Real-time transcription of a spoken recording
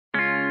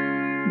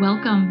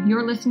Welcome.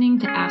 You're listening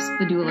to Ask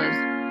the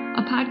Doulas,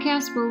 a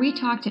podcast where we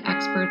talk to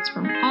experts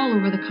from all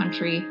over the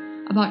country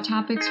about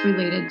topics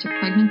related to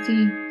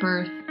pregnancy,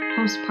 birth,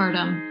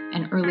 postpartum,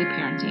 and early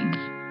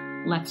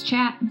parenting. Let's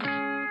chat.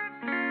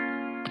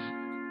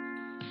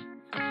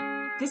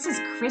 This is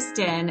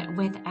Kristin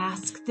with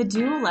Ask the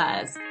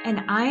Doulas, and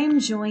I'm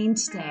joined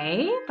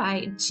today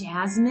by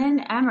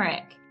Jasmine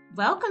Emerick.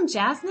 Welcome,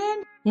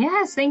 Jasmine.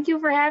 Yes, thank you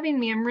for having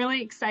me. I'm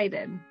really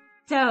excited.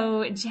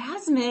 So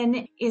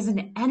Jasmine is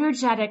an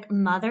energetic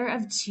mother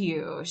of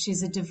two.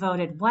 She's a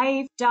devoted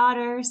wife,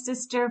 daughter,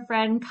 sister,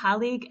 friend,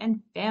 colleague,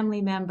 and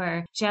family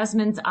member.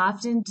 Jasmine's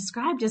often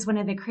described as one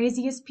of the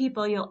craziest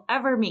people you'll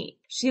ever meet.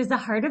 She has a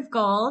heart of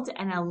gold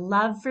and a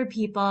love for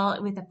people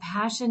with a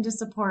passion to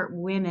support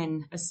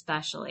women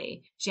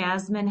especially.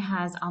 Jasmine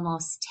has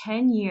almost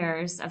 10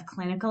 years of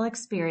clinical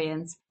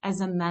experience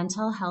as a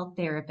mental health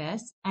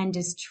therapist and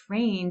is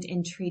trained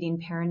in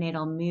treating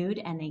perinatal mood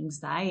and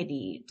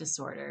anxiety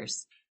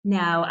disorders.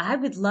 Now, I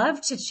would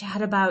love to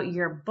chat about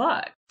your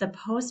book, The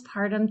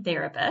Postpartum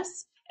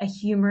Therapist, a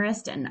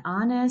humorous and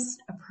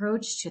honest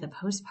approach to the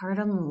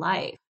postpartum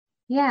life.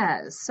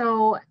 Yeah,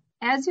 so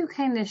as you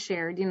kind of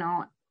shared,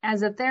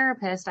 as a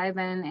therapist, I've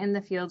been in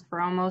the field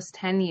for almost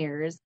 10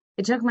 years.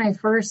 I took my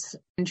first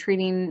in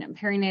treating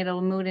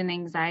perinatal mood and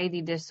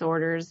anxiety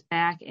disorders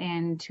back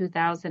in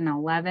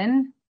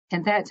 2011.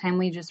 At that time,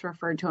 we just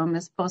referred to them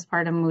as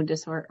postpartum mood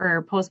disorder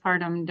or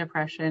postpartum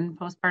depression,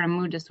 postpartum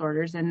mood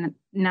disorders. And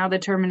now the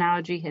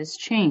terminology has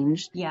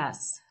changed.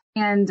 Yes.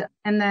 And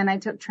then I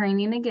took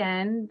training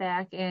again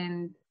back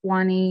in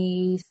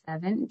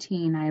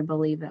 2017, I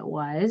believe it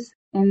was.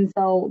 And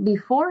so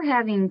before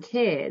having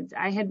kids,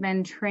 I had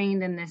been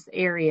trained in this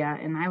area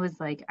and I was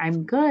like,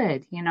 I'm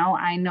good.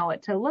 I know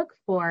what to look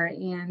for.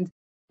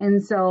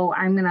 And so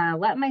I'm going to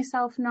let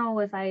myself know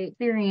if I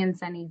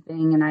experience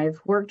anything. And I've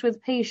worked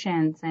with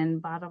patients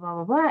and blah, blah, blah,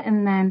 blah, blah.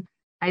 And then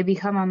I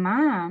become a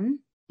mom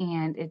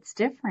and it's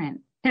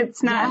different.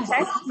 It's not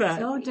textbook.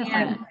 So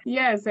different.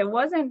 Yes, it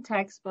wasn't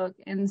textbook.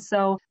 And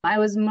so I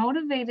was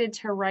motivated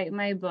to write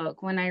my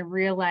book when I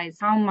realized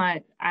how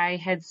much I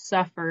had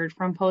suffered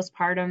from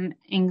postpartum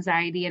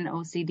anxiety and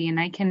OCD.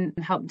 And I can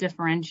help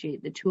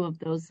differentiate the two of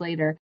those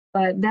later.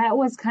 But that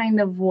was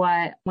kind of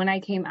what, when I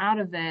came out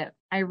of it,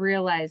 I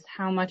realized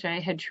how much I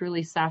had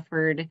truly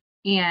suffered.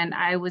 And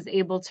I was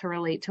able to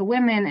relate to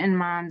women and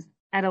moms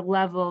at a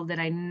level that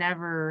I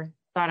never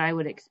thought I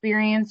would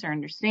experience or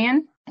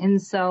understand.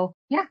 And so,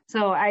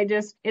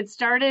 it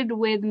started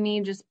with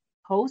me just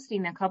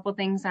posting a couple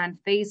things on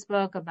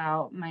Facebook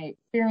about my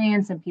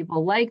experience, and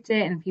people liked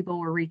it and people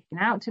were reaching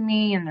out to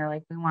me and they're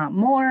like, we want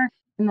more.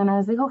 And then I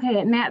was like, okay,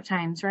 at nap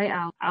times, right,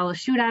 I'll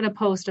shoot out a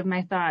post of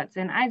my thoughts.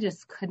 And I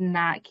just could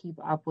not keep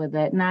up with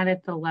it, not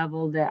at the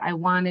level that I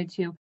wanted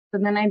to. So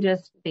then I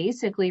just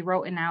basically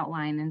wrote an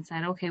outline and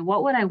said, okay,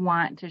 what would I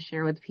want to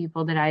share with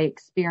people that I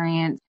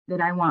experience, that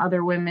I want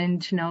other women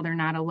to know they're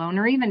not alone,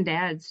 or even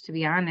dads, to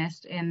be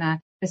honest. And I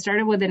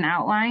started with an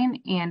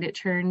outline and it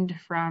turned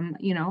from,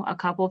 a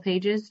couple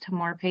pages to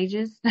more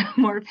pages,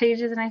 more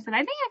pages. And I said,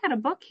 I think I got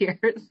a book here.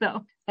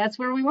 So that's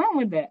where we went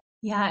with it.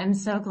 Yeah, I'm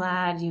so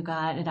glad you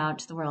got it out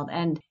to the world.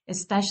 And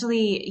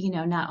especially,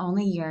 not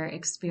only your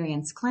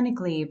experience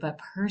clinically, but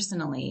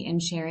personally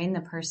in sharing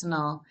the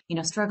personal,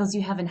 struggles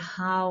you have and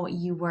how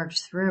you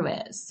worked through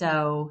it.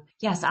 So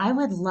yes, I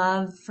would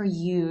love for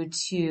you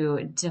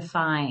to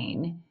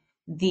define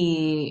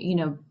the,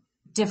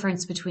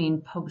 difference between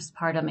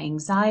postpartum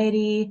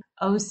anxiety,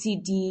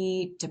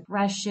 OCD,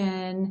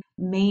 depression,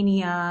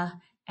 mania,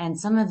 and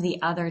some of the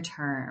other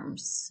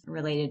terms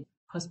related to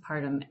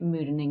postpartum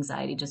mood and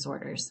anxiety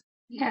disorders.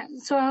 Yeah,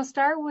 so I'll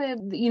start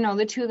with,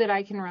 the two that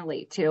I can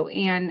relate to.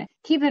 And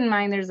keep in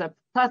mind, there's a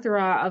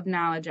plethora of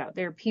knowledge out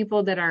there,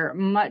 people that are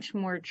much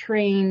more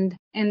trained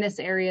in this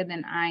area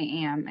than I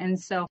am. And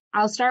so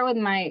I'll start with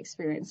my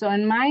experience. So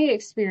in my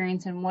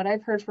experience and what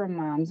I've heard from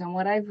moms and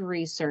what I've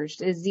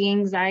researched is the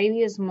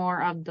anxiety is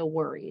more of the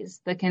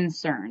worries, the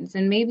concerns,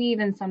 and maybe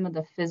even some of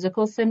the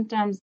physical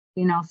symptoms,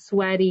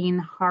 sweating,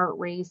 heart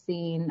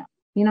racing,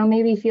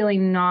 maybe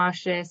feeling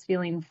nauseous,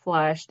 feeling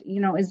flushed,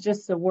 is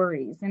just the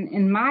worries. And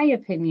in my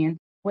opinion,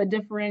 what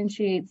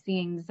differentiates the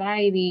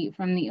anxiety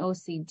from the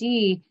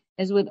OCD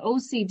is with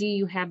OCD,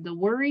 you have the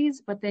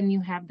worries, but then you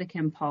have the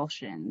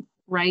compulsions,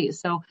 right?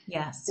 So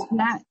yes, it's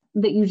not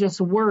that you just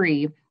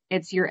worry,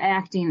 it's you're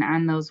acting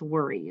on those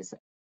worries.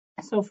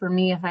 So for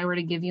me, if I were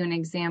to give you an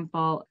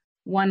example,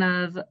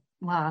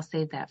 I'll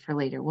save that for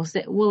later.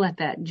 We'll let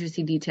that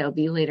juicy detail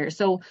be later.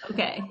 So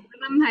okay.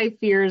 One of my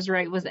fears,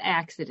 right, was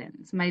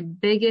accidents. My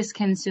biggest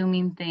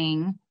consuming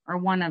thing, or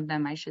one of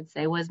them, I should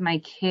say, was my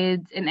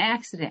kids, an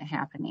accident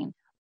happening.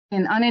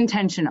 And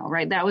unintentional,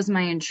 right? That was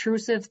my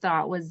intrusive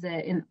thought, was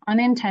that an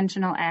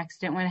unintentional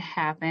accident would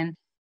happen,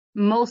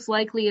 most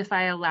likely if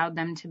I allowed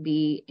them to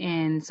be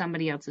in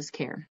somebody else's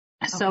care.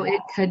 Okay. So it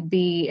could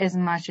be as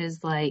much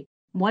as like,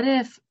 what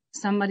if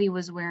somebody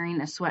was wearing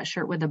a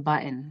sweatshirt with a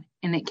button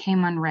and it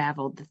came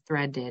unraveled, the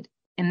thread did,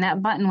 and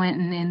that button went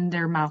in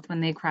their mouth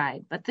when they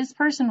cried. But this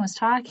person was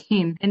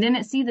talking and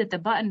didn't see that the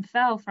button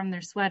fell from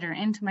their sweater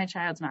into my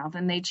child's mouth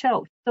and they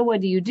choked. So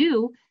what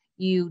do?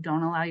 You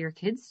don't allow your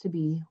kids to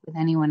be with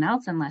anyone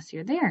else unless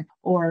you're there.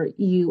 Or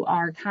you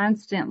are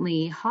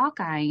constantly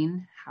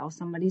hawk-eyeing how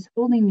somebody's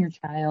holding your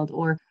child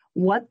or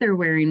what they're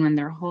wearing when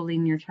they're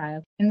holding your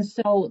child. And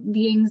so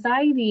the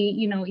anxiety,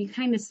 you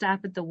kind of stop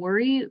at the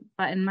worry,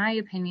 but in my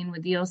opinion,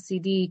 with the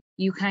OCD,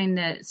 you kind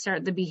of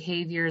start the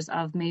behaviors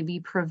of maybe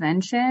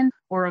prevention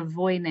or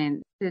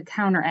avoidance to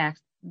counteract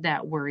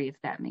that worry, if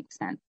that makes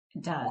sense.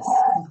 It does,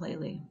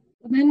 completely.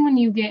 Then when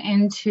you get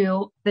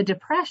into the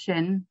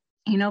depression,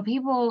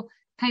 people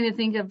kind of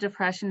think of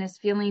depression as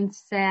feeling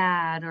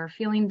sad or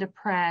feeling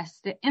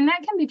depressed. And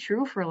that can be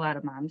true for a lot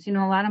of moms. A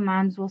lot of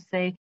moms will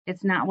say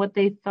it's not what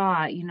they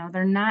thought.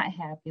 They're not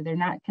happy. They're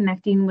not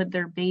connecting with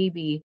their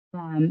baby.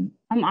 Some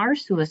are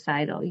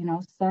suicidal.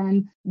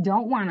 Some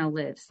don't want to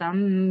live.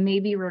 Some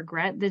maybe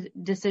regret the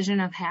decision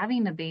of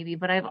having a baby.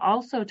 But I've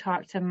also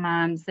talked to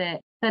moms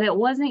that it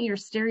wasn't your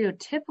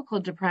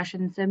stereotypical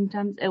depression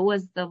symptoms. It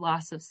was the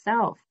loss of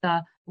self,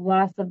 the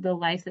loss of the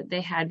life that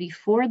they had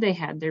before they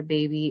had their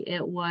baby.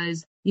 It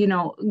was,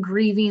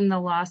 grieving the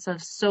loss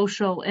of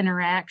social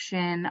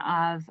interaction,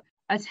 of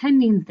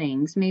attending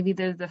things. Maybe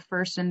they're the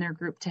first in their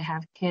group to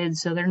have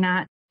kids, so they're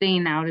not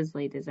staying out as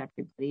late as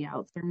everybody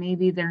else. Or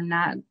maybe they're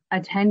not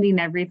attending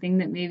everything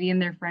that maybe in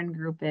their friend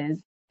group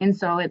is. And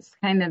so it's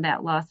kind of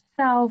that loss of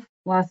self,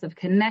 loss of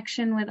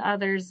connection with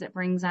others that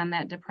brings on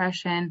that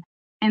depression.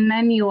 And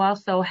then you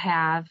also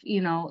have,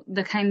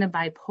 the kind of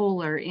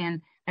bipolar.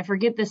 And I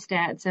forget the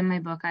stats in my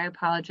book, I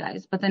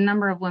apologize, but the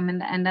number of women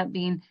that end up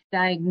being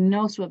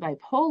diagnosed with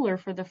bipolar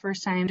for the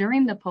first time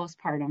during the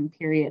postpartum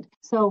period.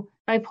 So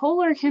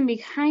bipolar can be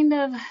kind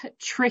of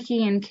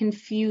tricky and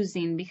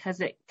confusing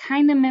because it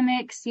kind of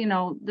mimics,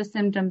 the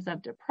symptoms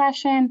of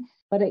depression,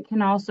 but it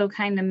can also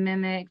kind of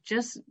mimic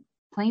just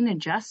plain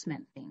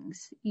adjustment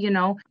things,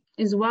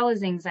 as well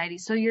as anxiety.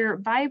 So your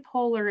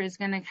bipolar is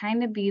going to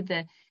kind of be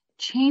the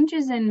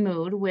changes in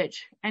mood,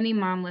 which any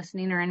mom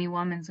listening or any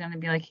woman's going to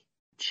be like,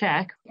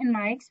 check. In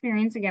my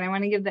experience, again, I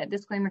want to give that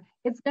disclaimer.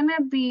 It's going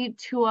to be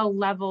to a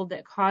level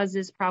that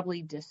causes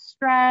probably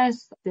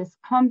distress,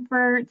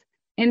 discomfort,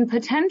 and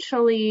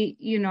potentially,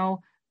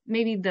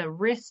 maybe the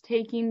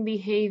risk-taking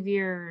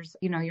behaviors.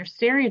 Your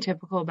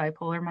stereotypical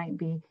bipolar might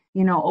be,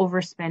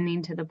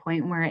 overspending to the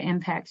point where it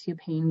impacts you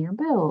paying your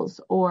bills,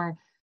 or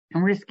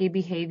risky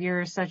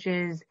behaviors such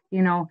as,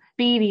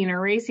 speeding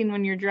or racing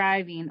when you're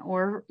driving,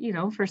 or,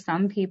 for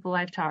some people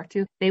I've talked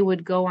to, they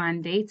would go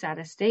on dates out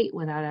of state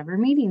without ever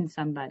meeting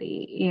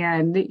somebody,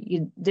 and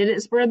you did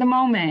it spur of the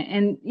moment,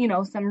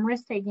 and, some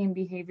risk-taking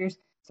behaviors.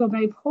 So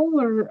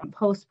bipolar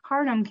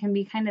postpartum can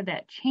be kind of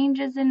that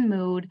changes in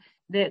mood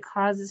that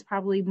causes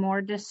probably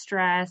more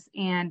distress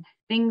and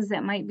things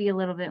that might be a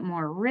little bit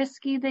more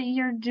risky that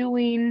you're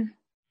doing,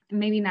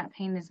 maybe not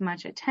paying as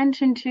much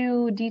attention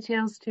to,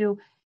 details to,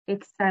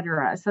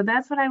 etc. So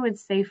that's what I would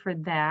say for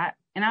that.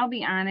 And I'll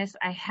be honest,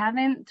 I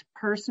haven't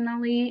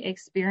personally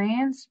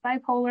experienced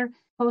bipolar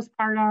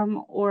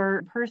postpartum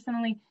or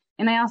personally,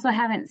 and I also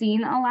haven't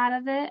seen a lot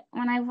of it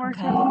when I've worked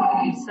with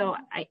moms. So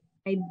I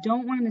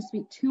don't want to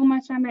speak too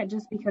much on that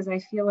just because I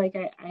feel like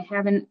I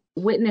haven't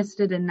witnessed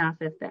it enough,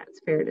 if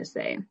that's fair to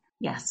say.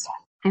 Yes.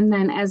 And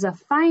then as a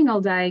final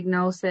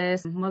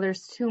diagnosis, well,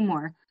 there's two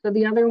more. So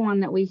the other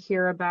one that we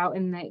hear about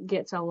and that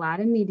gets a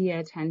lot of media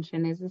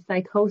attention is the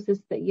psychosis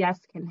that, yes,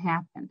 can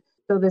happen.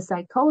 So the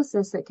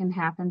psychosis that can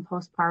happen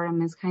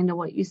postpartum is kind of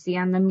what you see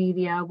on the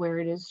media where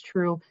it is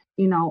true,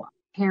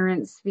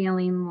 parents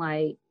feeling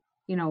like,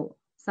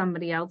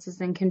 somebody else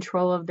is in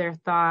control of their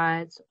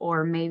thoughts,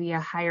 or maybe a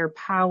higher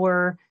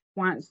power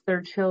wants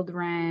their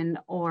children,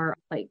 or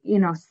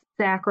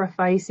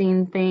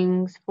sacrificing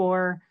things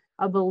for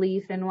a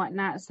belief and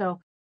whatnot. So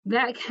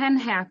that can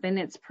happen.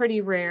 It's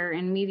pretty rare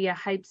and media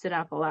hypes it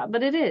up a lot,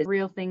 but it is a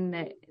real thing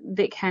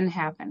that can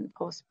happen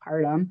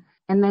postpartum.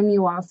 And then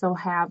you also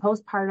have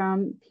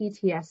postpartum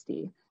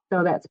PTSD.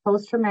 So that's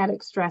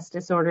post-traumatic stress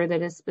disorder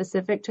that is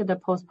specific to the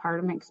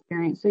postpartum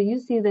experience. So you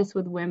see this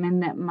with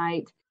women that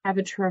might have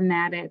a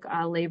traumatic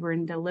labor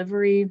and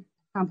delivery,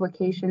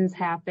 complications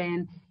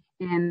happen.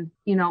 And,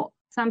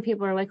 some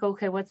people are like,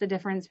 okay, what's the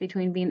difference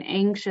between being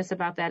anxious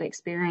about that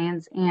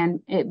experience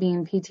and it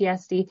being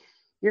PTSD?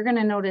 You're going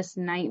to notice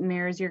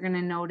nightmares. You're going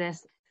to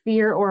notice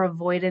fear or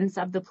avoidance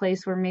of the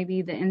place where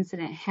maybe the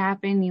incident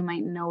happened. You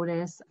might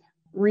notice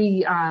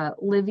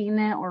reliving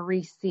it or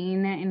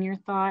re-seeing it in your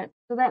thoughts.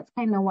 So that's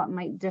kind of what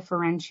might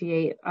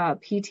differentiate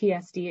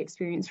PTSD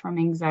experience from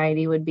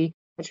anxiety. Would be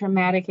a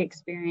traumatic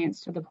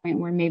experience to the point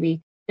where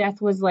maybe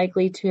death was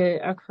likely to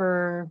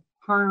occur,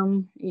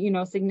 harm,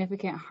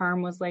 significant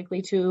harm was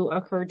likely to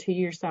occur to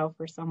yourself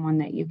or someone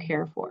that you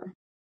care for.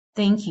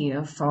 Thank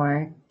you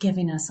for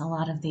giving us a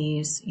lot of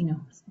these,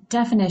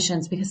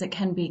 definitions, because it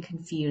can be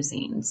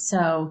confusing.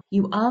 So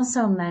you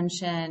also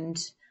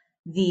mentioned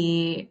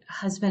the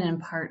husband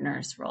and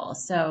partner's role.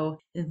 So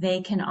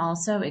they can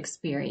also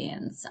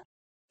experience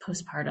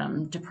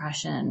postpartum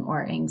depression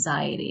or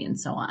anxiety and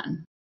so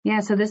on.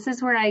 Yeah, so this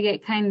is where I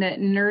get kind of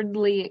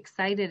nerdly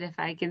excited, if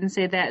I can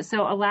say that.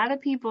 So a lot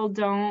of people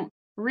don't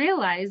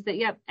realize that,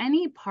 yep,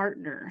 any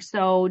partner.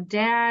 So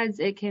dads,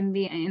 it can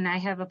be, and I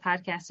have a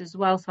podcast as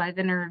well, so I've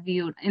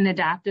interviewed an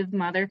adoptive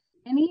mother.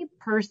 Any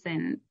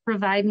person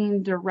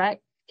providing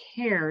direct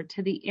care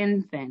to the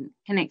infant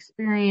can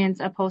experience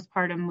a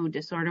postpartum mood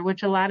disorder,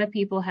 which a lot of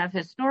people have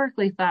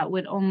historically thought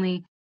would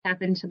only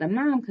happen to the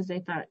mom because they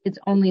thought it's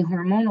only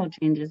hormonal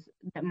changes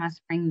that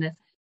must bring this.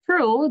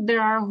 True,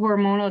 there are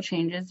hormonal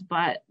changes,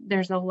 but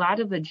there's a lot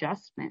of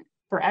adjustment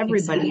for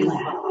everybody.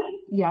 Exactly.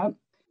 Yep.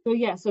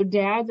 So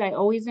dads, I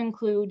always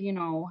include,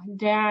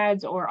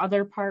 dads or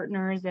other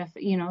partners, if,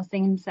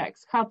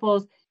 same-sex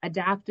couples,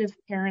 adoptive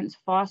parents,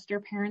 foster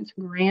parents,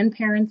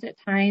 grandparents at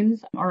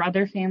times, or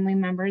other family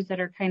members that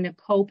are kind of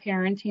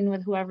co-parenting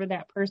with whoever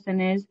that person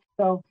is.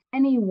 So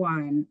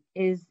anyone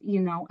is,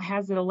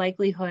 has a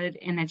likelihood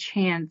and a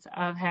chance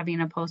of having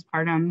a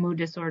postpartum mood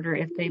disorder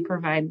if they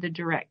provide the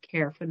direct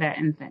care for that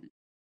infant.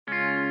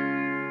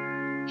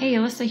 Hey,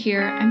 Alyssa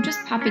here. I'm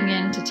just popping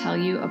in to tell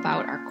you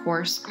about our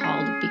course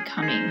called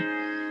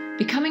Becoming.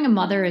 Becoming a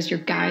Mother is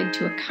your guide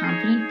to a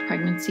confident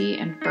pregnancy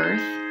and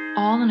birth,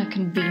 all in a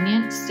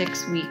convenient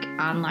 6-week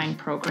online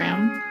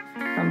program.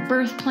 From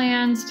birth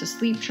plans to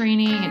sleep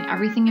training and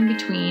everything in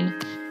between,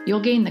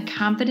 you'll gain the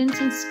confidence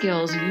and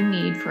skills you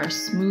need for a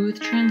smooth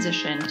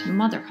transition to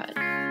motherhood.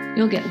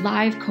 You'll get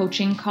live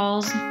coaching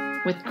calls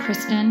with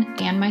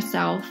Kristin and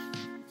myself,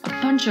 a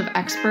bunch of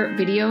expert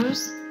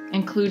videos,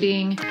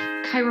 including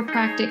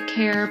chiropractic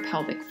care,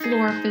 pelvic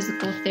floor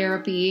physical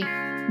therapy,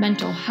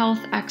 mental health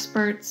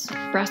experts,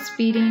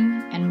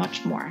 breastfeeding, and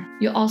much more.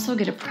 You'll also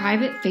get a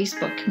private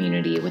Facebook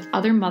community with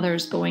other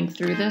mothers going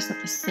through this at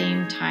the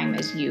same time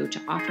as you to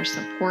offer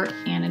support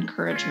and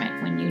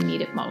encouragement when you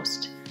need it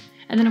most.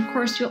 And then, of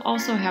course, you'll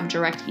also have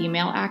direct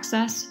email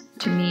access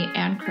to me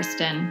and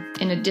Kristin,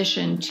 in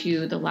addition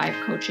to the live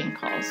coaching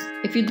calls.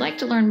 If you'd like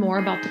to learn more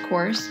about the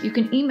course, you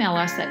can email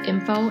us at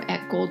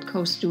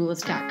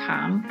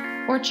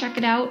info@goldcoastdoulas.com or check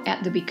it out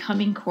at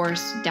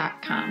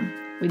thebecomingcourse.com.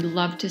 We'd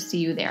love to see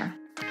you there.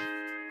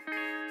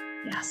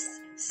 Yes.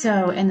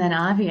 So, and then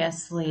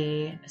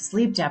obviously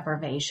sleep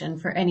deprivation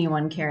for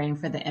anyone caring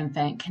for the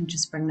infant can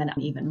just bring that up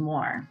even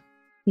more.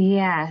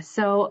 Yeah,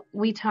 so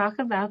we talk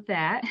about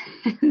that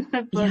in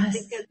the book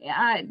Yes. because,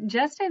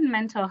 just in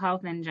mental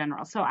health in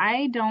general. So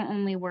I don't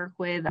only work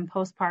with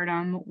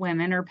postpartum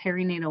women or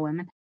perinatal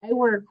women. I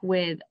work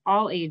with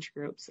all age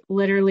groups.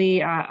 Literally,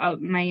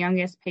 my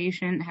youngest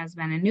patient has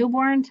been a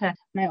newborn to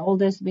my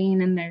oldest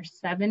being in their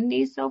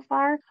 70s so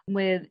far,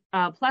 with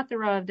a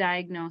plethora of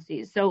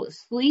diagnoses. So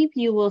sleep,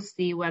 you will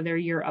see whether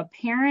you're a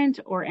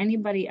parent or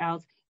anybody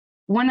else,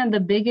 one of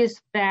the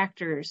biggest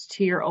factors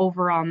to your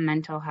overall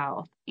mental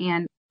health.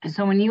 And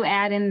so when you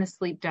add in the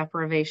sleep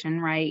deprivation,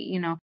 right,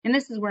 and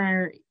this is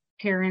where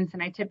parents,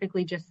 and I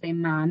typically just say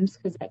moms,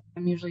 because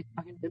I'm usually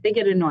talking to, they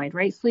get annoyed,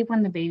 right? Sleep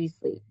when the baby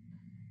sleeps,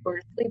 or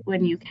sleep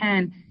when you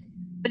can.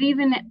 But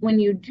even when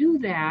you do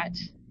that,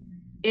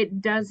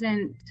 it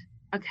doesn't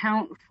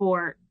account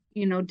for,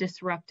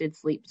 disrupted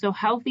sleep. So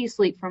healthy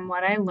sleep, from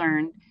what I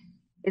learned,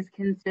 is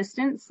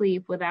consistent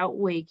sleep without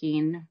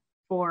waking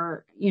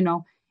for,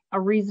 a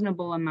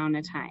reasonable amount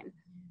of time.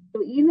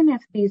 So even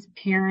if these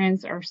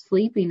parents are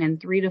sleeping in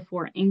 3 to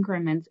 4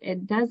 increments,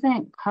 it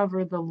doesn't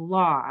cover the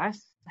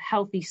lost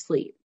healthy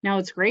sleep. Now,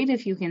 it's great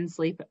if you can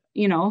sleep,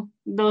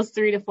 those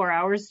 3 to 4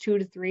 hours, 2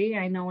 to 3.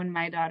 I know when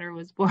my daughter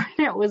was born,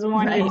 it was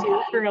 1 to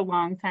 2 for a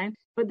long time,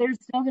 but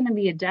there's still going to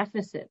be a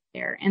deficit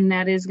there. And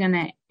that is going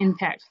to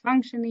impact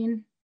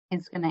functioning.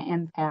 It's going to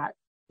impact,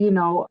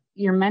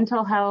 your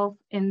mental health.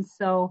 And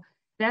so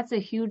that's a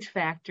huge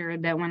factor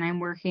that when I'm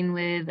working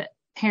with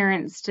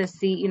parents to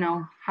see,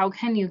 how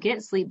can you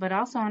get sleep, but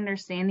also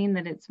understanding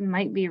that it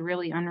might be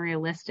really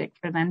unrealistic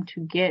for them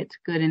to get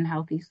good and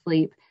healthy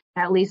sleep,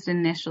 at least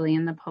initially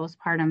in the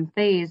postpartum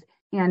phase.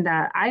 And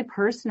I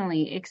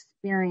personally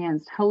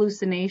experienced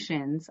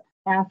hallucinations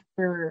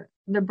after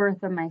the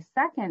birth of my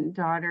second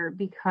daughter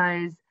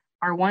because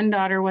our one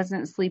daughter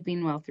wasn't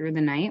sleeping well through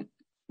the night.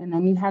 And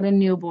then you had a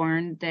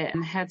newborn that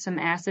had some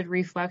acid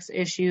reflux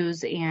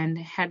issues and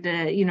had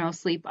to,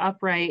 sleep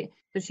upright.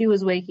 So she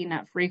was waking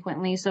up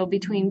frequently. So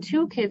between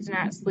 2 kids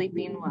not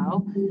sleeping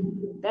well,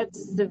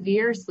 that's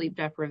severe sleep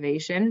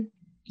deprivation.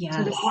 Yes.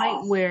 To the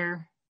point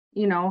where,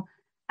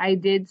 I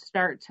did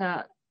start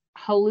to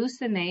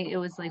hallucinate. It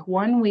was like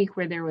 1 week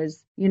where there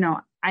was,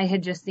 I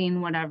had just seen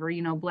whatever,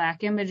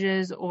 black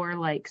images or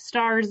like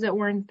stars that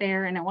weren't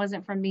there. And it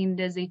wasn't from being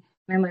dizzy.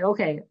 And I'm like,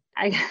 okay,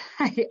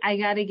 I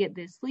got to get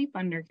this sleep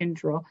under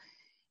control.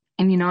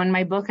 And, in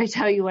my book, I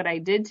tell you what I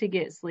did to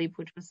get sleep,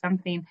 which was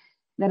something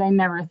that I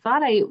never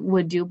thought I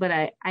would do, but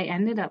I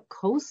ended up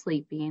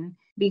co-sleeping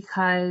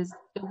because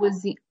it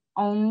was the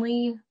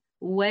only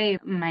way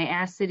my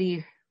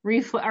acid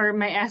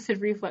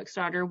reflux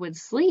daughter would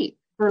sleep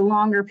for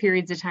longer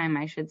periods of time,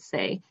 I should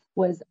say,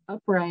 was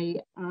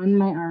upright on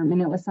my arm.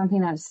 And it was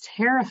something I was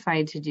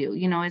terrified to do.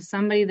 As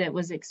somebody that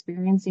was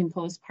experiencing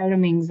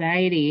postpartum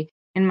anxiety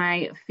and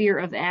my fear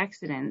of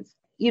accidents,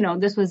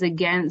 this was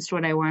against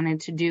what I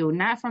wanted to do,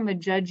 not from a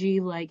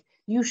judgy, like,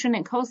 you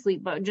shouldn't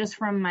co-sleep, but just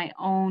from my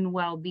own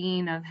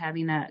well-being of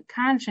having a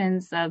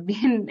conscience of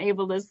being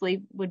able to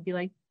sleep would be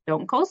like,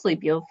 don't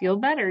co-sleep. You'll feel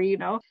better. You're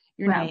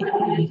not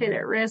putting your kid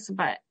at risk.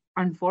 But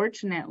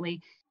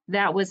unfortunately,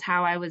 that was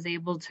how I was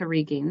able to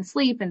regain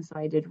sleep. And so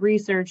I did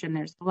research, and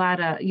there's a lot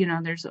of,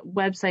 there's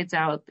websites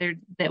out there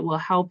that will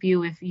help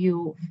you if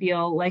you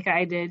feel like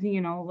I did,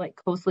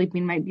 like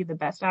co-sleeping might be the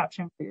best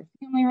option for your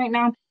family right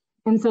now.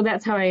 And so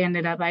that's how I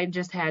ended up. I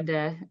just had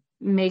to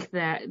make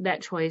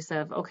that choice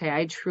of, okay,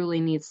 I truly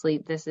need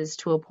sleep. This is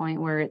to a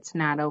point where it's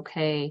not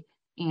okay.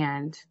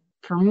 And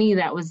for me,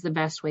 that was the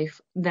best way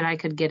that I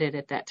could get it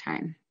at that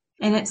time.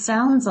 And it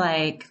sounds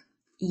like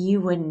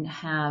you wouldn't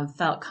have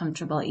felt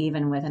comfortable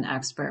even with an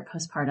expert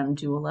postpartum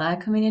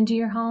doula coming into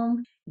your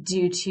home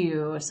due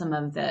to some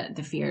of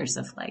the fears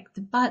of like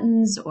the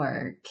buttons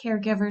or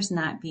caregivers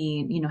not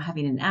being,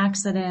 having an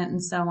accident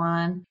and so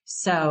on.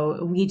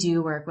 So we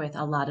do work with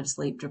a lot of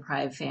sleep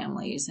deprived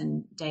families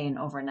and day and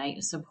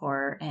overnight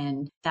support.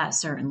 And that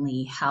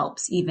certainly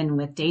helps even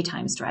with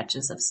daytime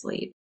stretches of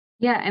sleep.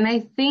 Yeah. And I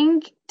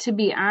think, to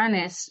be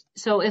honest,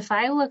 so if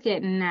I look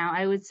at now,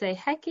 I would say,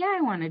 heck yeah,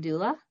 I want a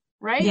doula,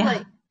 right? Yeah.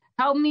 Like,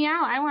 help me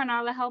out. I want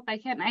all the help I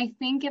can. I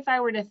think if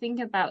I were to think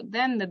about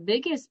then, the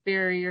biggest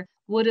barrier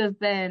would have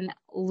been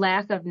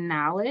lack of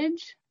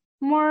knowledge,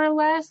 more or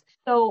less.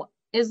 So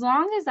as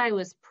long as I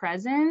was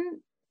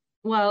present,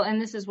 well, and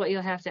this is what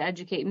you'll have to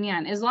educate me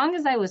on, as long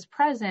as I was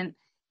present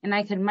and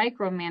I could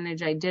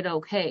micromanage, I did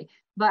okay.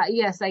 But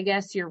yes, I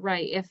guess you're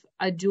right. If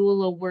a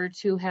doula were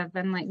to have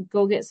been like,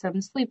 go get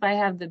some sleep, I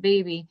have the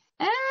baby,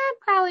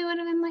 probably would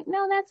have been like,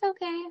 no, that's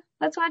okay.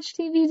 Let's watch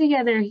TV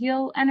together.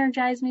 You'll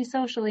energize me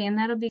socially, and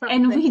that'll be perfect.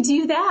 And we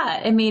do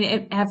that. I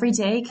mean, every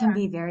day can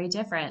be very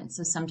different.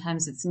 So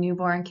sometimes it's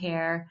newborn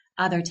care.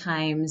 Other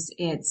times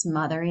it's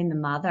mothering the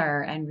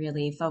mother and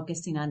really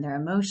focusing on their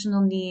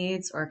emotional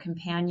needs or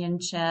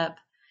companionship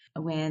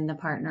when the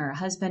partner or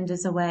husband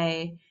is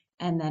away.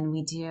 And then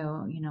we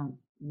do,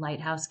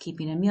 light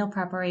housekeeping and meal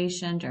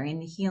preparation during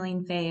the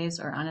healing phase,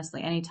 or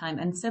honestly anytime,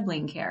 and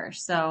sibling care.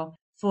 So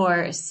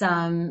for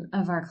some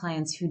of our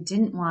clients who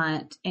didn't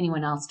want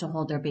anyone else to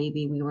hold their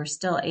baby, we were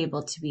still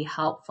able to be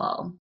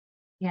helpful.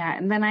 Yeah.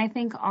 And then I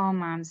think all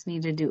moms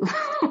need to do,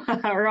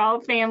 or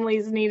all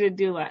families need to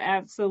do it.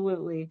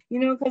 Absolutely.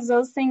 Because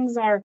those things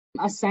are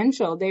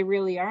essential. They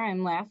really are.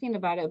 I'm laughing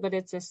about it, but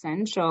it's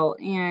essential.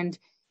 And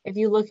if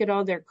you look at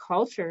all their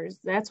cultures,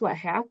 that's what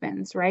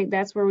happens, right?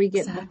 That's where we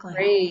get the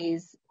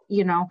phrase,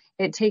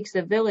 it takes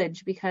a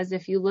village, because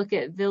if you look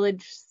at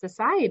village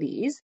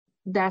societies,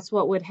 that's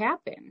what would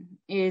happen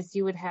is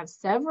you would have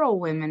several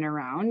women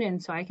around.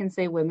 And so I can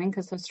say women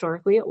because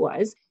historically it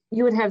was,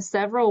 you would have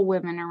several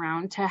women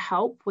around to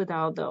help with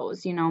all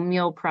those,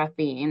 meal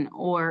prepping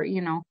or,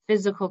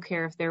 physical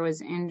care if there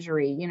was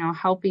injury,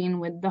 helping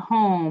with the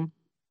home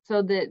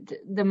so that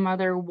the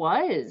mother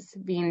was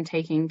being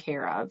taken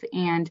care of.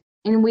 And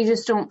we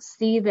just don't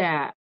see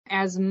that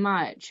as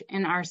much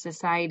in our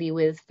society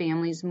with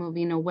families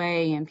moving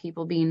away and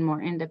people being more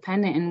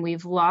independent. And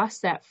we've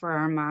lost that for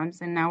our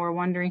moms. And now we're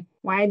wondering,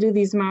 why do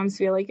these moms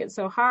feel like it's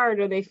so hard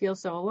or they feel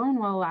so alone?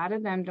 Well, a lot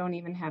of them don't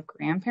even have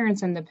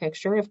grandparents in the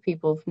picture if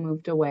people have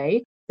moved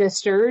away,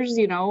 sisters,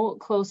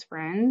 close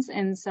friends.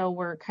 And so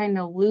we're kind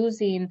of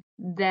losing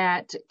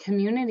that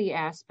community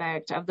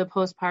aspect of the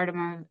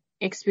postpartum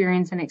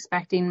experience and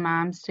expecting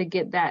moms to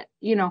get that,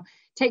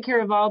 take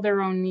care of all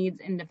their own needs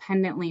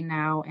independently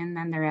now. And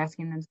then they're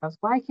asking themselves,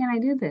 why can't I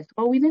do this?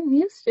 Well, we didn't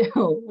used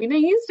to. We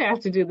didn't used to have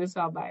to do this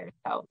all by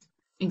ourselves.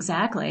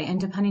 Exactly. And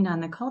depending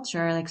on the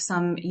culture, like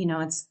some,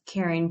 it's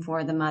caring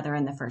for the mother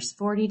in the first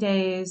 40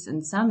 days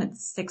and some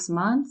it's 6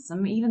 months,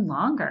 some even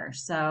longer.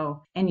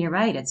 So, and you're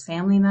right, it's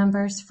family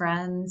members,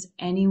 friends,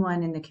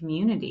 anyone in the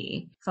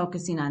community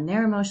focusing on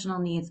their emotional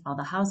needs, all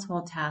the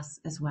household tasks,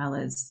 as well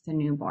as the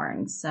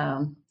newborn.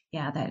 So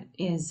yeah, that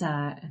is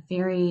a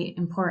very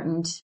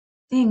important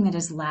thing that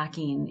is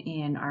lacking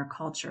in our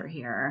culture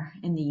here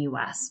in the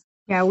U.S.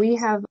 Yeah, we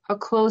have a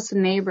close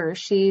neighbor.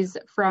 She's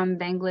from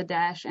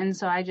Bangladesh. And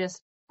so I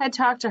just had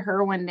talked to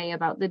her one day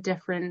about the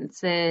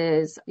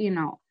differences,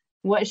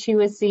 what she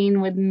was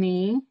seeing with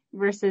me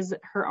versus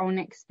her own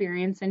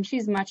experience. And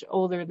she's much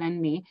older than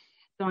me.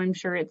 So I'm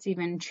sure it's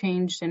even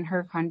changed in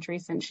her country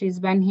since she's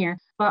been here.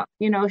 But,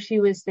 she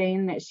was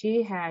saying that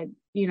she had,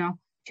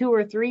 2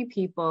 or 3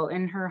 people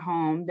in her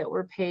home that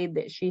were paid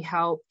that she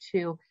helped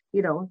to,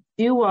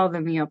 do all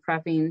the meal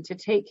prepping, to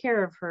take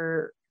care of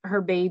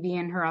her baby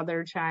and her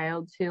other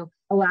child, to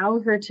allow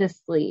her to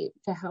sleep,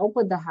 to help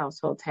with the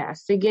household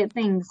tasks, to get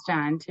things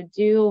done, to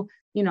do,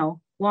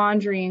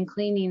 laundry and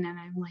cleaning. And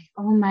I'm like,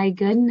 oh my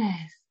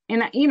goodness.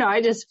 And,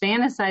 I just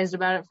fantasized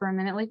about it for a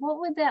minute. Like, what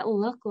would that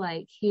look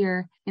like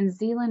here in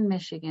Zeeland,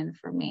 Michigan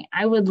for me?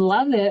 I would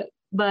love it,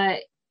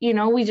 but,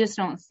 we just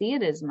don't see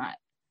it as much.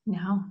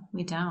 No,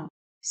 we don't.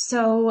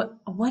 So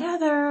what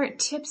other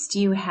tips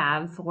do you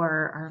have for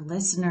our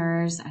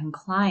listeners and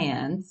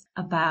clients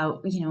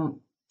about,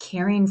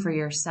 caring for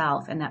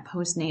yourself in that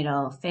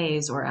postnatal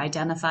phase or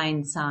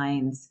identifying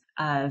signs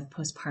of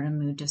postpartum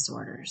mood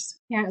disorders?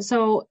 Yeah.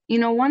 So,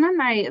 one of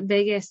my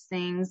biggest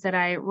things that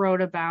I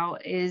wrote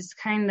about is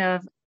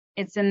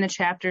it's in the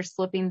chapter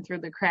Slipping Through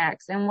the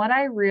Cracks. And what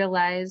I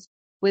realized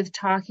with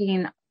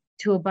talking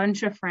to a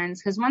bunch of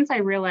friends, because once I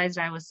realized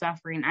I was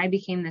suffering, I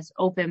became this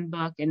open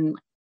book and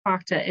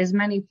talked to as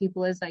many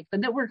people as I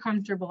could that were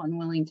comfortable and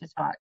willing to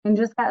talk, and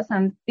just got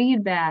some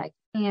feedback.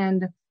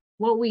 And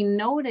what we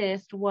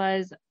noticed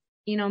was,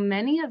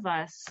 many of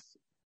us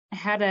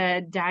had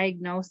a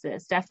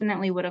diagnosis,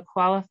 definitely would have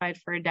qualified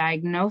for a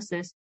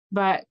diagnosis,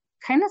 but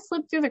kind of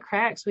slipped through the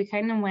cracks. We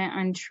kind of went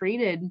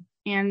untreated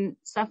and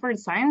suffered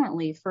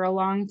silently for a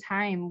long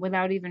time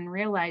without even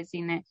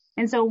realizing it.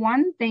 And so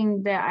one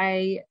thing that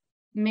I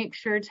make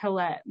sure to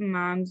let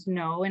moms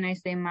know, and I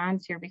say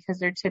moms here because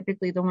they're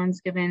typically the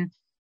ones given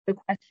the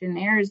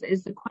questionnaires,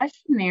 is the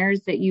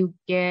questionnaires that you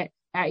get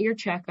at your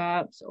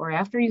checkups or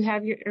after you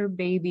have your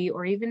baby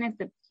or even at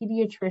the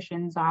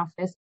pediatrician's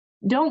office.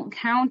 Don't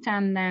count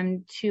on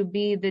them to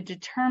be the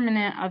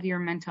determinant of your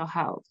mental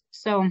health.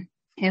 So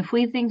if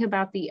we think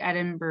about the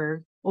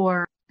Edinburgh,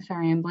 or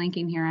sorry, I'm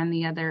blanking here on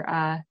the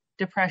other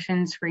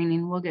depression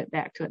screening, we'll get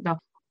back to it though.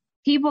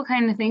 People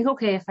kind of think,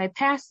 okay, if I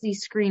pass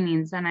these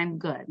screenings, then I'm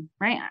good,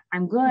 right?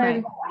 I'm good.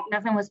 Right.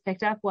 Nothing was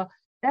picked up. Well,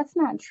 that's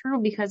not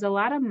true, because a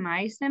lot of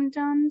my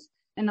symptoms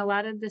and a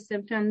lot of the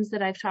symptoms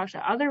that I've talked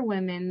to other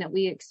women that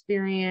we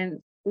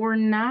experience were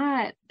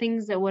not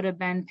things that would have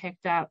been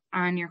picked up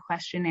on your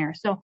questionnaire.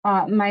 So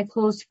my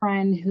close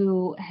friend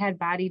who had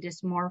body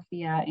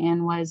dysmorphia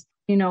and was,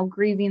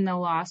 grieving the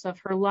loss of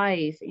her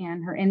life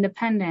and her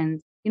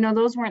independence,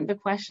 those weren't the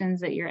questions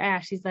that you're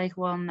asked. She's like,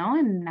 well, no,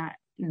 I'm not.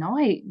 No,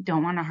 I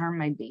don't want to harm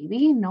my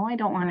baby. No, I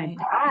don't want to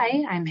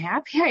die. I'm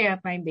happy I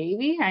have my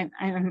baby. I'm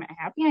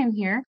happy I'm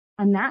here.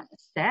 I'm not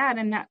sad.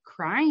 I'm not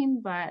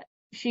crying, but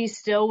she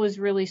still was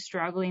really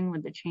struggling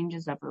with the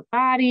changes of her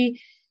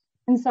body.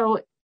 And so,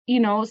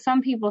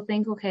 some people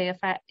think, okay,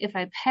 if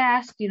I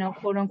passed,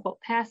 quote unquote,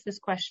 pass this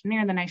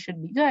questionnaire, then I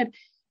should be good.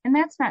 And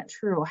that's not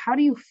true. How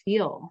do you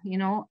feel?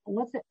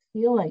 What's it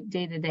feel like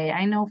day to day?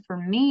 I know for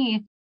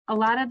me, a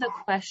lot of the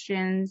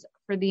questions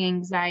for the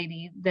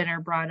anxiety that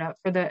are brought up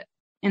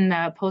in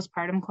the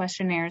postpartum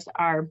questionnaires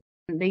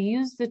they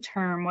use the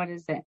term,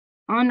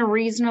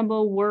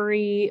 unreasonable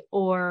worry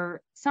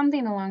or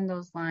something along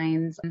those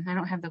lines. I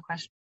don't have the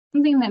question.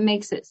 Something that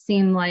makes it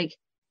seem like,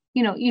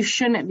 you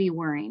shouldn't be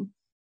worrying.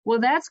 Well,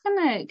 that's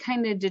going to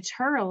kind of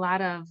deter a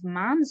lot of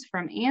moms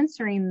from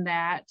answering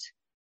that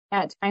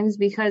at times,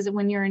 because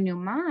when you're a new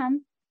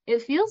mom,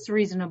 it feels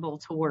reasonable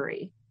to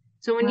worry.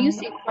 So when you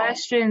see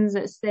questions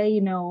that say,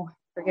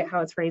 forget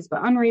how it's phrased,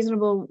 but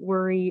unreasonable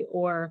worry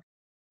or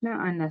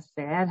not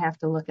unnecessary, I'd have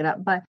to look it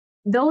up, but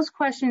those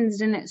questions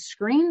didn't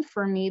screen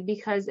for me,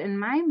 because in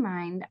my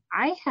mind,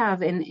 I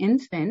have an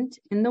infant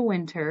in the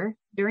winter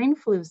during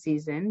flu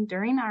season,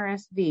 during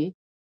RSV.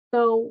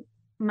 So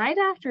my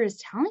doctor is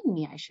telling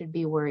me I should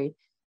be worried.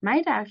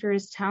 My doctor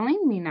is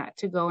telling me not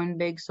to go in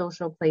big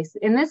social places.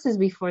 And this is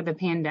before the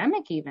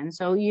pandemic even.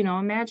 So,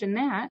 imagine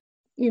that,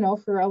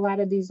 for a lot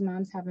of these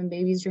moms having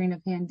babies during a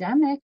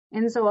pandemic.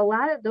 And so a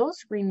lot of those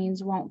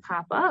screenings won't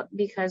pop up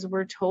because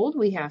we're told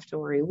we have to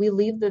worry. We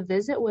leave the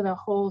visit with a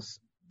whole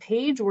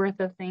page worth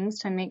of things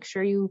to make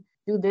sure you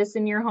do this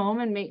in your home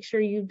and make sure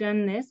you've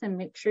done this and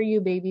make sure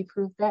you baby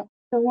proof that.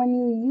 So when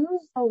you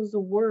use those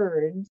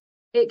words,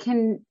 it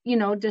can,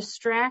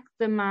 distract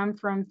the mom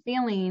from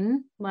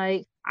feeling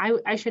like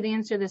I should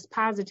answer this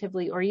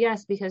positively or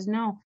yes, because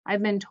no,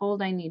 I've been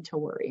told I need to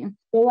worry.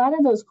 A lot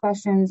of those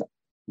questions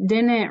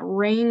didn't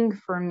ring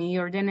for me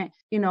or didn't,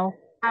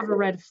 have a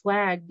red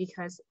flag,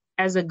 because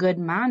as a good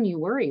mom, you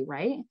worry,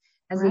 right?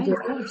 As a good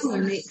mom,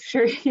 you make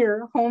sure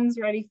your home's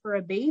ready for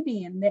a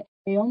baby and that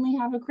they only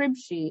have a crib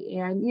sheet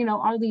and,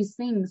 all these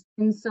things.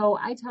 And so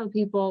I tell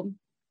people,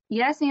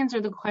 yes, answer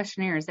the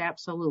questionnaires,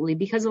 absolutely,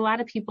 because a lot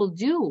of people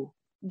do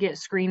get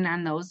screened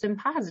on those and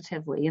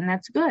positively, and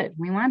that's good.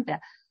 We want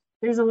that.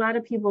 There's a lot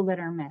of people that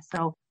are missed.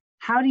 So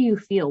how do you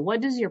feel?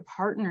 What does your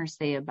partner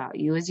say about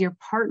you? Is your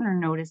partner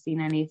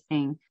noticing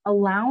anything?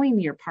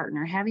 Allowing your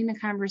partner, having a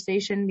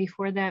conversation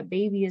before that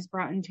baby is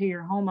brought into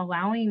your home,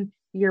 allowing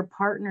your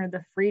partner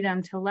the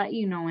freedom to let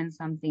you know when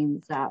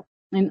something's up,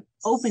 and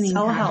opening.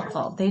 So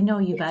helpful. They know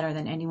you better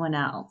than anyone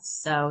else,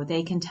 so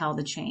they can tell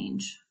the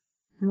change.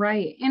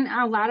 Right. And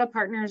a lot of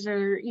partners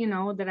are,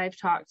 that I've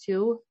talked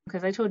to,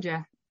 because I told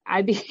you,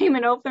 I became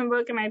an open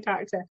book and I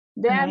talked to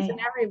dads and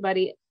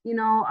everybody.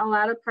 A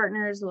lot of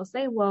partners will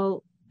say,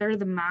 well, they're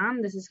the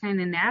mom. This is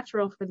kind of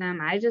natural for them.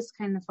 I just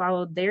kind of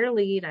followed their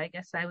lead. I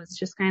guess I was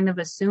just kind of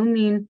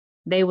assuming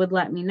they would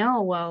let me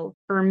know. Well,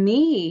 for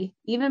me,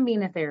 even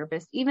being a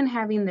therapist, even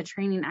having the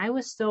training, I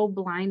was so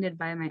blinded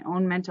by my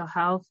own mental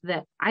health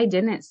that I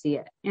didn't see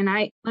it. And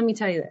let me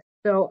tell you this.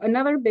 So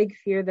another big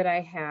fear that I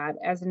had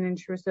as an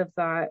intrusive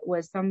thought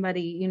was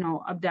somebody,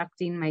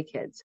 abducting my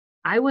kids.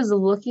 I was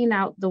looking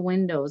out the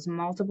windows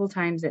multiple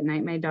times at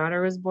night. My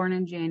daughter was born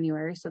in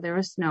January, so there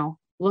was snow,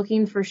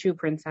 looking for shoe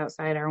prints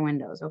outside our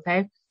windows.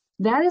 Okay.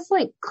 That is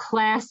like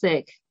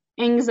classic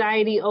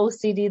anxiety,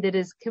 OCD that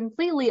is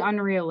completely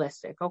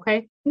unrealistic.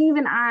 Okay. And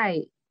even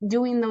I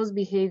doing those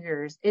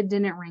behaviors, it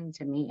didn't ring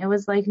to me. It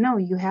was like, no,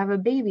 you have a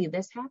baby.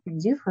 This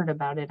happens. You've heard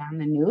about it on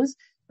the news.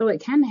 So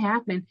it can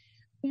happen.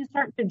 You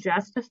start to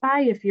justify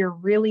if you're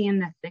really in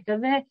the thick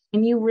of it,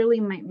 and you really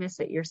might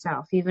miss it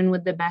yourself, even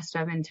with the best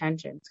of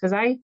intentions. Because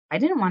I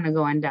didn't want to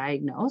go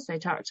undiagnosed. I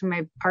talked to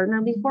my partner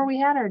before we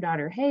had our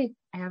daughter. Hey,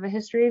 I have a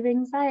history of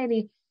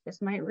anxiety.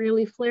 This might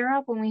really flare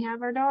up when we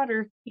have our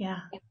daughter.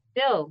 Yeah. And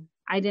still,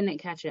 I didn't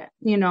catch it,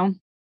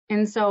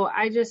 And so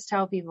I just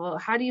tell people,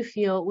 how do you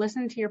feel?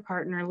 Listen to your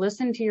partner,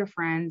 listen to your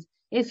friends.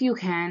 If you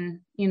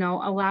can,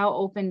 allow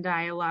open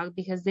dialogue,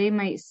 because they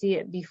might see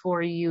it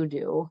before you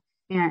do.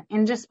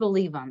 And just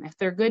believe them. If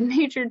they're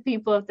good-natured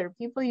people, if they're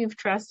people you've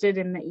trusted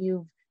and that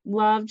you've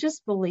loved,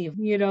 just believe.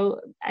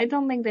 I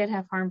don't think they'd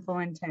have harmful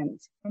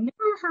intent. And there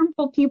are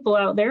harmful people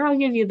out there. I'll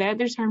give you that.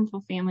 There's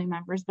harmful family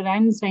members. But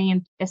I'm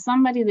saying if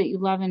somebody that you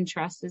love and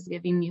trust is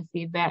giving you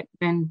feedback,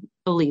 then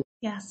believe.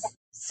 Yes.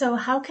 So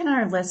how can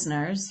our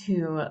listeners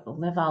who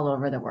live all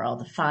over the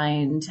world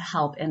find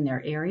help in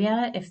their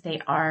area if they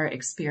are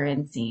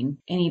experiencing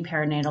any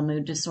perinatal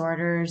mood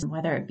disorders,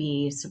 whether it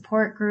be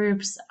support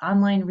groups,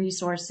 online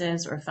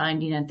resources, or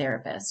finding a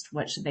therapist?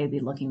 What should they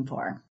be looking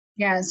for?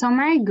 Yeah, so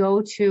my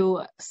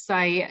go-to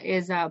site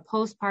is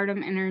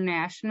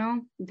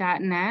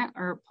postpartuminternational.net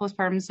or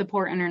Postpartum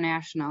Support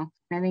International.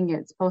 I think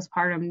it's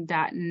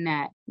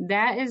postpartum.net.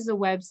 That is the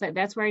website.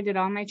 That's where I did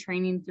all my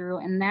training through.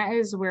 And that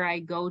is where I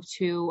go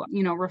to,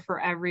 refer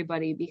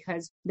everybody,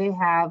 because they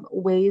have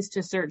ways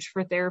to search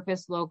for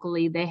therapists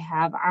locally. They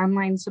have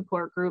online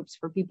support groups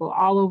for people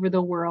all over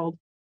the world.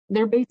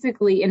 They're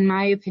basically, in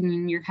my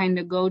opinion, your kind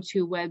of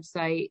go-to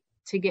website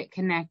to get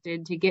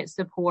connected, to get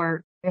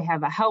support. They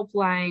have a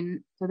helpline.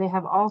 So they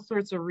have all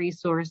sorts of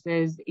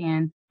resources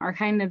and are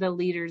kind of the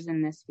leaders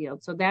in this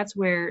field. So that's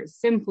where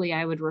simply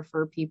I would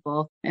refer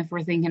people, if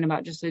we're thinking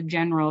about just a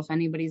general, if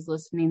anybody's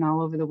listening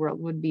all over the world,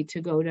 would be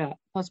to go to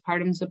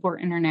Postpartum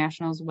Support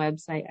International's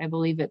website. I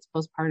believe it's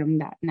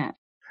postpartum.net.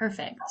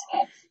 Perfect.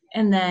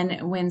 And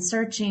then when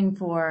searching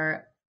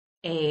for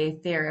a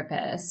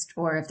therapist,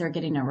 or if they're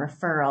getting a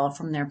referral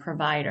from their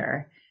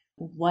provider,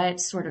 what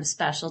sort of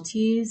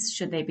specialties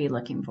should they be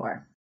looking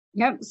for?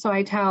 Yep. So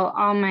I tell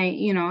all my,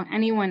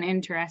 anyone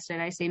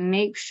interested, I say,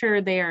 make sure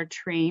they are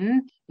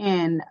trained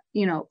in,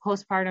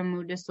 postpartum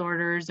mood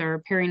disorders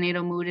or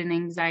perinatal mood and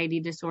anxiety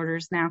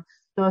disorders now.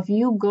 So if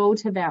you go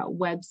to that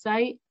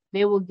website,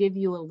 they will give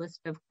you a list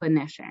of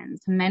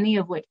clinicians, many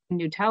of which can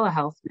do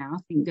telehealth now,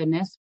 thank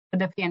goodness.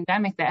 The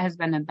pandemic, that has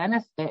been a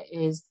benefit,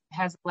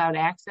 has allowed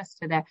access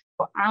to that.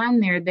 So on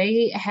there,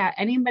 they have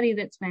anybody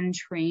that's been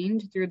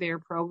trained through their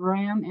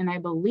program, and I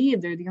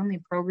believe they're the only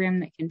program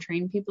that can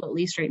train people, at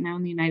least right now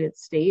in the United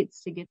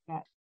States, to get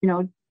that,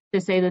 to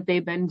say that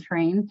they've been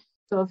trained.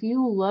 So if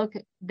you look,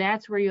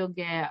 that's where you'll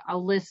get a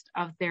list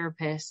of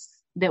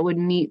therapists that would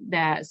meet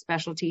that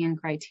specialty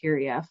and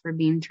criteria for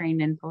being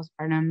trained in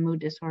postpartum mood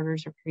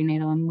disorders or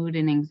prenatal and mood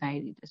and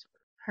anxiety disorders.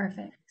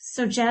 Perfect.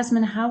 So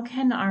Jasmine, how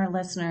can our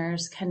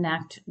listeners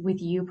connect with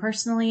you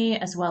personally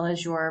as well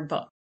as your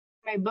book?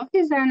 My book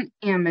is on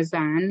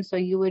Amazon. So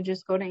you would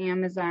just go to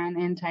Amazon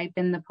and type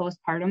in the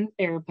Postpartum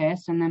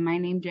Therapist and then my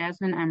name,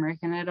 Jasmine Emerick,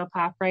 and it'll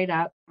pop right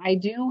up. I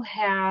do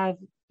have,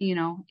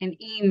 an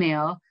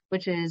email,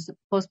 which is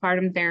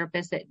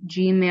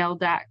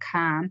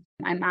postpartumtherapist@gmail.com.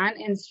 I'm on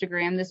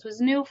Instagram. This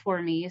was new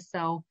for me.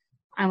 So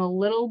I'm a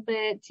little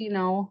bit,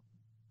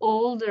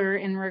 older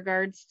in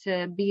regards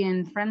to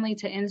being friendly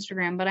to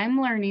Instagram, but I'm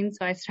learning.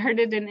 So I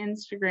started an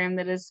Instagram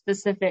that is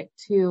specific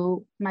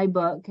to my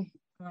book.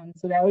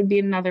 So that would be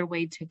another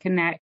way to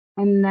connect.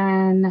 And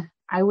then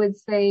I would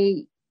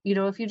say,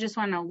 if you just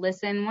want to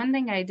listen, one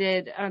thing I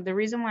did, the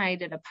reason why I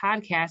did a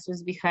podcast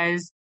was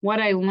because what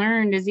I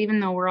learned is, even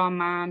though we're all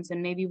moms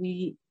and maybe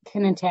we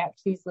can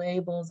attach these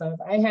labels of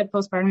I had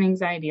postpartum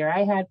anxiety or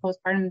I had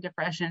postpartum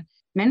depression,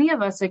 many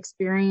of us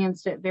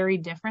experienced it very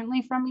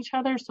differently from each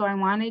other. So I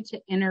wanted to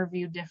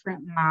interview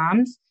different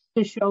moms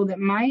to show that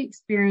my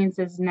experience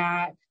is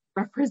not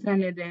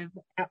representative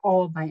at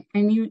all by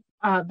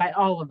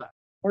all of us,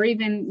 or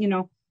even,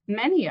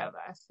 many of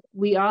us.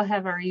 We all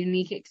have our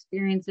unique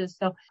experiences.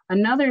 So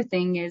another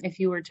thing is, if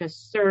you were to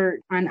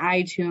search on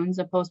iTunes,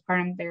 a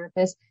postpartum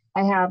therapist,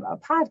 I have a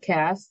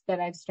podcast that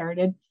I've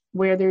started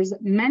where there's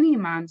many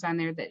moms on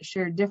there that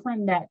share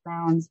different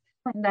backgrounds,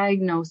 different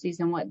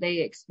diagnoses, and what they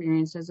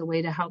experienced as a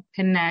way to help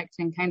connect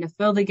and kind of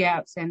fill the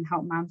gaps and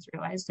help moms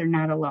realize they're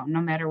not alone,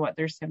 no matter what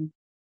their symptoms.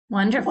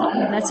 Wonderful.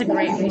 That's a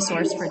great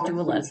resource for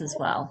doulas as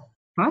well.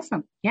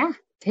 Awesome. Yeah.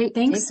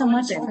 Thanks so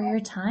much for your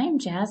time,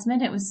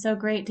 Jasmine. It was so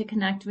great to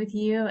connect with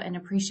you and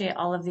appreciate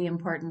all of the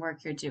important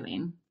work you're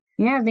doing.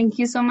 Yeah, thank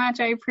you so much.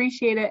 I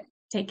appreciate it.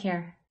 Take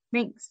care.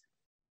 Thanks.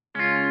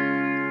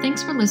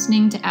 Thanks for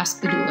listening to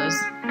Ask the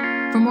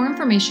Doulas. For more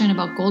information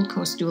about Gold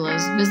Coast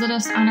Doulas, visit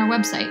us on our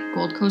website,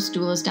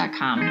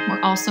 goldcoastdoulas.com.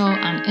 We're also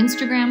on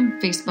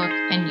Instagram, Facebook,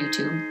 and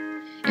YouTube.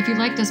 If you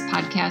like this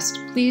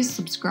podcast, please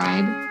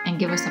subscribe and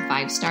give us a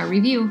 5-star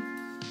review.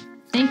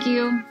 Thank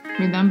you.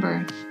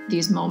 Remember,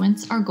 these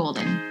moments are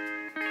golden.